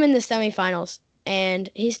beat him in the semifinals, and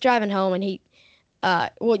he's driving home, and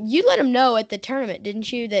well, you let him know at the tournament,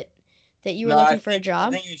 didn't you, that you were No, looking for a I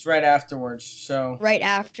job think it was right afterwards. So right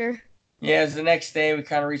after? yeah, it was the next day we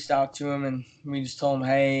kind of reached out to him and we just told him,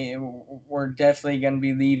 hey, we're definitely going to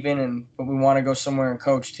be leaving, but we want to go somewhere and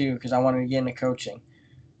coach too because I wanted to get into coaching.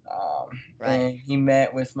 Right. And he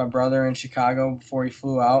met with my brother in Chicago before he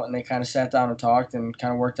flew out, and they kind of sat down and talked and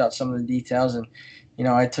kind of worked out some of the details. And you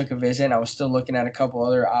know, I took a visit. And I was still looking at a couple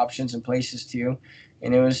other options and places too,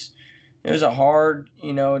 and it was a hard,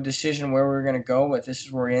 you know, decision where we were going to go, but this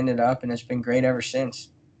is where we ended up, and it's been great ever since.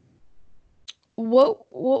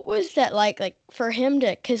 What was that like for him to?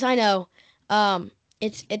 Because I know,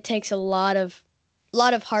 it takes a lot of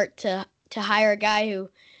heart to hire a guy who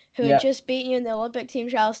had Yeah. just beaten you in the Olympic team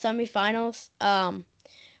trial semifinals.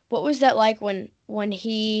 What was that like when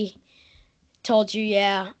he told you,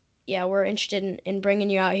 yeah, we're interested in bringing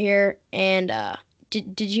you out here? And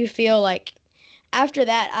did you feel like after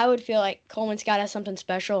that, I would feel like Coleman Scott has something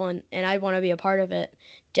special, and I'd want to be a part of it.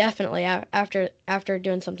 Definitely after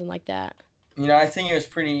doing something like that. You know, I think it was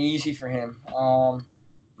pretty easy for him.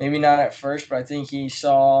 Maybe not at first, but I think he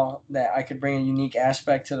saw that I could bring a unique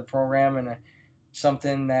aspect to the program and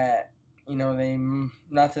something that, you know,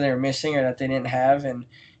 not that they were missing or that they didn't have, and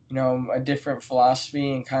you know, a different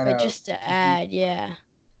philosophy and kind But of. just to add, yeah.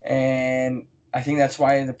 And I think that's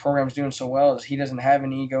why the program's doing so well is he doesn't have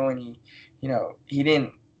an ego, and he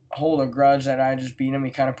didn't hold a grudge that I just beat him.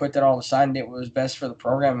 He kind of put that all aside and did what was best for the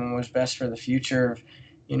program and what was best for the future of,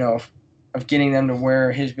 you know, of getting them to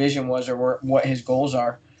where his vision was or what his goals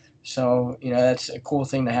are. So, you know, that's a cool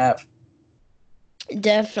thing to have.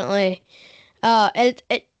 Definitely.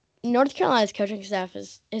 North Carolina's coaching staff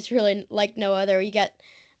is really like no other. You got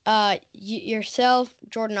yourself,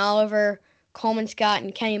 Jordan Oliver, Coleman Scott,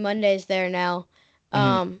 and Kenny Monday's there now. Hmm.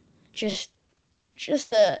 Um, just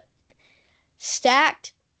just a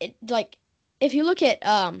stacked. Like if you look at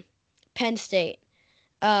Penn State,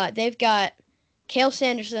 they've got Cale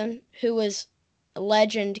Sanderson, who was a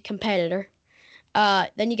legend competitor.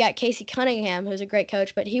 Then you got Casey Cunningham, who's a great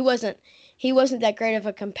coach, but he wasn't that great of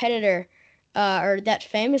a competitor, or that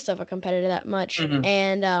famous of a competitor that much. Hmm.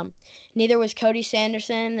 And neither was Cody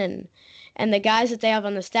Sanderson, and the guys that they have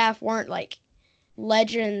on the staff weren't like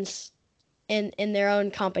legends in their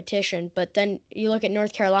own competition. But then you look at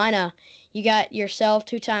North Carolina, you got yourself,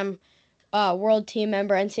 two-time world team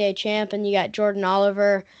member, NCAA champ, and you got Jordan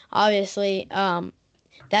Oliver, obviously.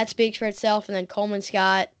 That speaks for itself. And then Coleman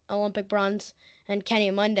Scott, Olympic bronze, and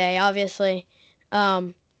Kenny Monday, obviously.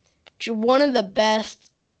 Um, One of the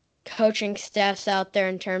best coaching staffs out there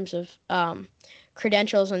in terms of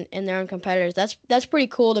credentials and their own competitors. That's pretty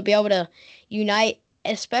cool to be able to unite,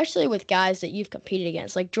 especially with guys that you've competed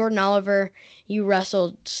against. Like Jordan Oliver, you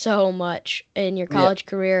wrestled so much in your Yeah. college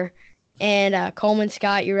career, and Coleman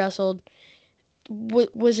Scott, you wrestled.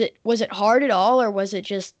 Was it hard at all, or was it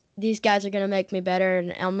just these guys are gonna make me better,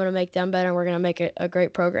 and I'm gonna make them better, and we're gonna make a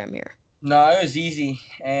great program here? No, it was easy.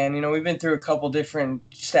 And, you know, we've been through a couple different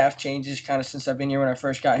staff changes kind of since I've been here. When I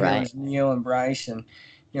first got here, it Right, was Neil and Bryce. And,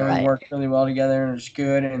 you know, we right. worked really well together and it was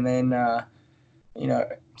good. And then, you know,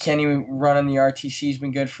 Kenny running the RTC has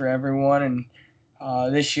been good for everyone.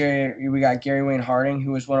 And this year we got Gary Wayne Harding,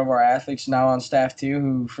 who was one of our athletes, now on staff too,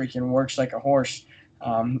 who freaking works like a horse.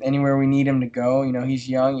 Anywhere we need him to go, he's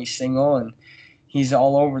young, he's single, and he's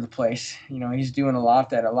all over the place. He's doing a lot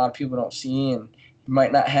that a lot of people don't see, and he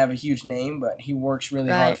might not have a huge name, but he works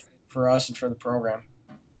really hard for us and for the program.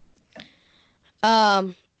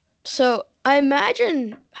 So I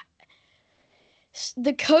imagine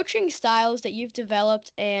the coaching styles that you've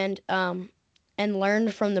developed and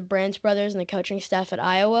learned from the Brands brothers and the coaching staff at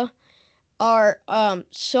Iowa are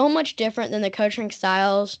so much different than the coaching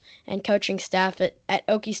styles and coaching staff at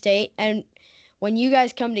Okie State. And when you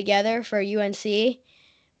guys come together for UNC,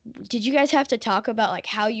 did you guys have to talk about like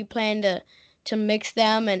how you plan to mix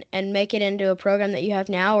them and make it into a program that you have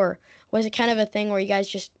now, or was it kind of a thing where you guys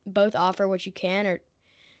just both offer what you can, or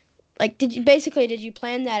like did you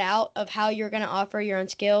plan that out of how you're going to offer your own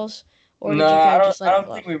skills, or No, did you kind of just I let it don't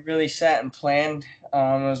flow? think we really sat and planned. It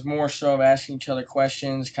was more so of asking each other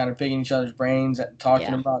questions, kind of picking each other's brains,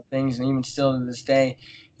 talking Yeah. about things, and even still to this day,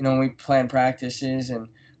 when we plan practices and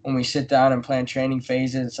when we sit down and plan training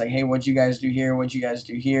phases, it's like, hey, what'd you guys do here? What'd you guys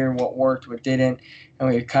do here? What worked? What didn't? And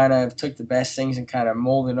we kind of took the best things and kind of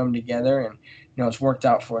molded them together, and it's worked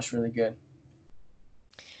out for us really good.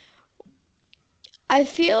 I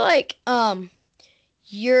feel like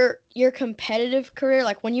your competitive career,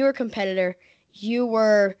 like when you were a competitor, you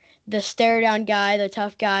were the stare down guy, the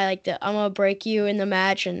tough guy, like the I'm gonna break you in the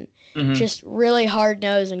match, and Mm-hmm. just really hard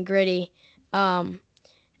nosed and gritty. Um,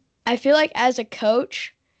 I feel like as a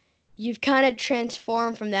coach, you've kind of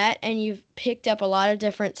transformed from that, and you've picked up a lot of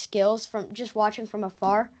different skills from just watching from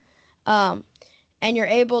afar. Um, and you're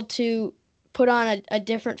able to put on a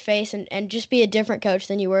different face and just be a different coach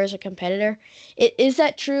than you were as a competitor. Is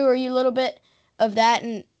that true? Are you a little bit of that,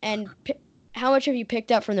 how much have you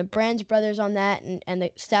picked up from the Brands brothers on that and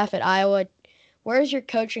the staff at Iowa? Where does your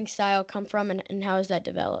coaching style come from, and how has that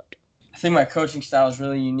developed? I think my coaching style is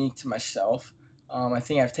really unique to myself. I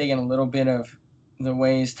think I've taken a little bit of the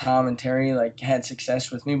ways Tom and Terry had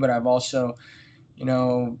success with me, but I've also,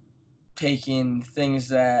 taken things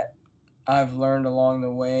that I've learned along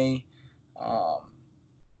the way, how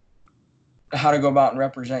to go about and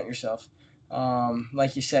represent yourself.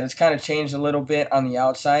 Like you said, it's kind of changed a little bit on the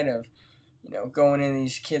outside of, going in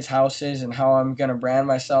these kids' houses and how I'm going to brand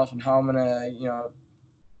myself and how I'm going to,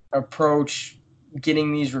 approach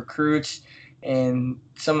getting these recruits, and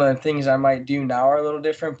some of the things I might do now are a little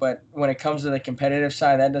different, but when it comes to the competitive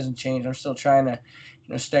side, that doesn't change. I'm still trying to,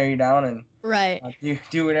 stare you down and Right.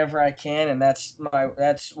 do whatever I can, and that's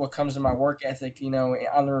what comes to my work ethic.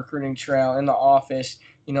 On the recruiting trail, in the office,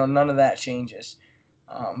 none of that changes.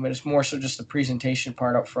 But it's more so just the presentation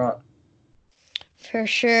part up front. For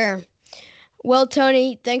sure. Well,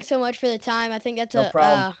 Tony, thanks so much for the time. I think that's No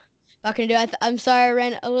problem. not gonna do. I'm sorry I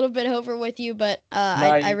ran a little bit over with you, but No,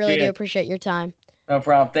 I you're really do good. appreciate your time. No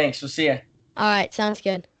problem. Thanks. We'll see you. All right, sounds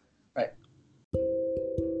good. Bye.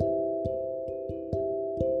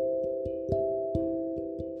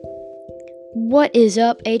 What is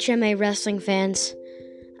up, HMA wrestling fans?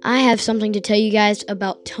 I have something to tell you guys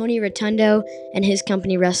about Tony Rotundo and his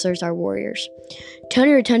company, Wrestlers Are Warriors.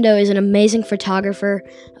 Tony Rotundo is an amazing photographer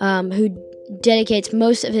who dedicates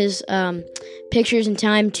most of his pictures and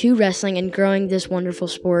time to wrestling and growing this wonderful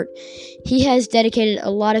sport. He has dedicated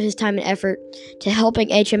a lot of his time and effort to helping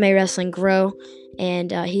HMA wrestling grow,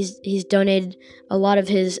 and he's donated a lot of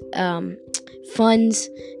his funds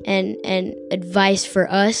and advice for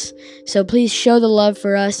us. So please show the love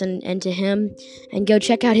for us and to him, and go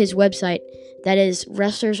check out his website. That is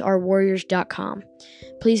WrestlersAreWarriors.com.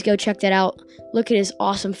 Please go check that out. Look at his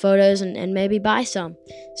awesome photos and maybe buy some.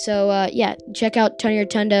 So, check out Tony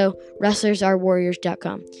Rotundo,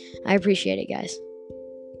 WrestlersAreWarriors.com. I appreciate it, guys.